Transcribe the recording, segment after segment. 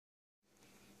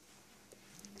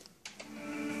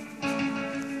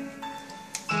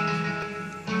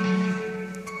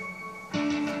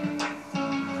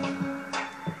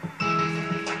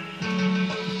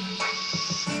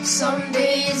Some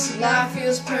days life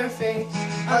feels perfect,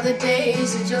 other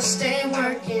days it just ain't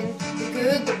working. The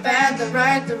good, the bad, the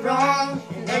right, the wrong,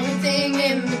 and everything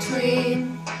in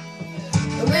between.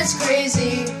 Oh, it's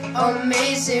crazy,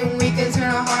 amazing, we can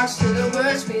turn our hearts to the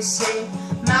words we sing.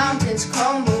 Mountains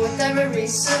crumble with every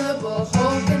syllable,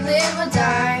 hope can live or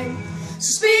die.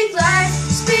 So speak life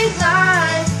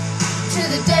to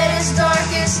the deadest,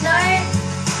 darkest night.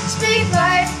 Speak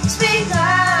life,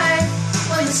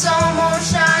 when the sun won't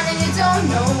shine and you don't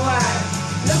know why.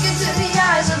 Look into the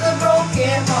eyes of the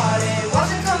broken hearted, watch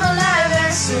them come alive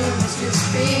as soon as you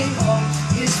speak hope,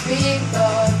 you speak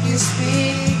love, you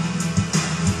speak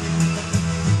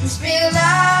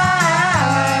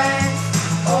life.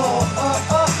 Oh, oh,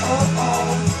 oh, oh,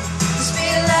 oh. You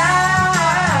speak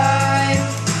life.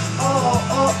 Oh,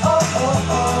 oh, oh,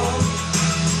 oh, oh.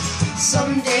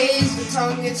 Some days the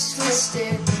tongue gets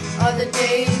twisted, other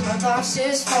days my thoughts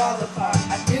just fall apart.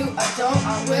 I do, I don't,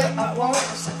 I will, I won't.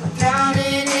 It's like I'm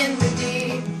drowning in the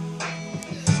deep.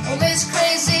 Oh, it's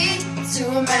crazy to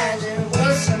imagine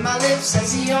words from my lips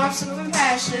as the arms of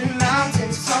compassion.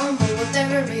 Mountains tumble with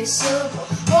every syllable,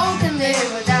 hope can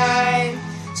live or die.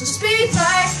 So speak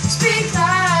life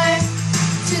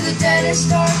to the deadest,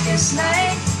 darkest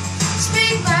night.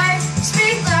 Speak life,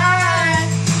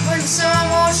 when the sun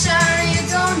won't shine and you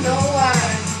don't know why.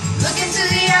 Look into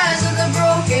the eyes of the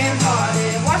broken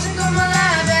hearted, watch them come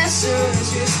alive as soon as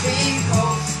you speak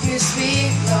hope, you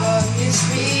speak love, you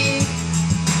speak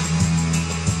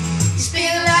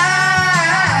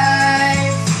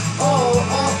life. Oh,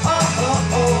 oh, oh,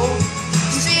 oh, oh.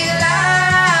 You speak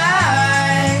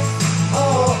life. Oh,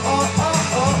 oh, oh,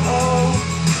 oh, oh.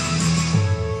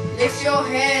 Lift your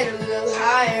head a little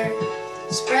higher,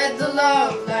 spread the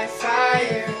love like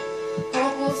fire.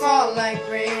 Hope will fall like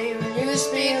rain when you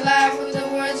speak life with the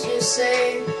words you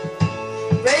say.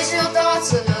 Raise your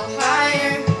thoughts a little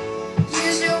higher,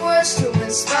 use your words to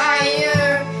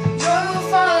inspire. Joy will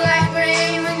fall like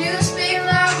rain when you speak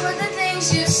life with the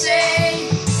things you say.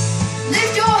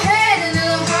 Lift your head a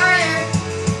little higher,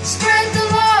 spread the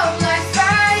love like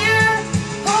fire.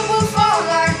 Hope will fall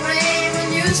like rain when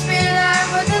you speak life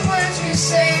with the words you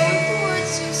say.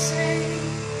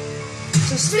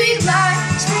 So speak life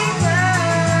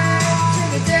to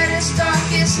the deadest,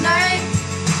 darkest night.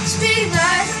 Speak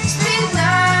life,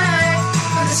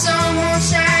 when the sun won't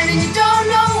shine and you don't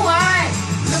know why.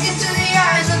 Look into the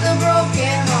eyes of the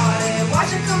broken hearted,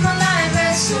 watch it come alive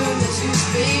as soon as you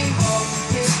speak hope,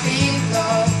 you speak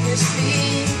love, you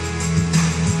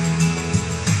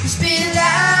speak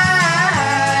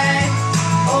life.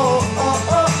 Oh, oh,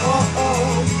 oh, oh,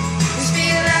 oh. You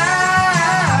speak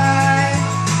life.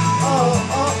 Oh,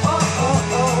 oh, oh,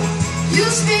 oh, oh. You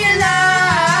speak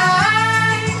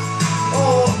life. Oh,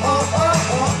 oh,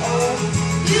 oh, oh, oh.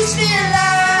 You speak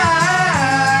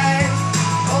life.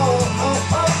 Oh, oh,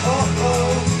 oh, oh,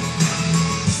 oh.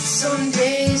 Some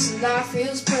days life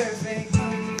feels perfect,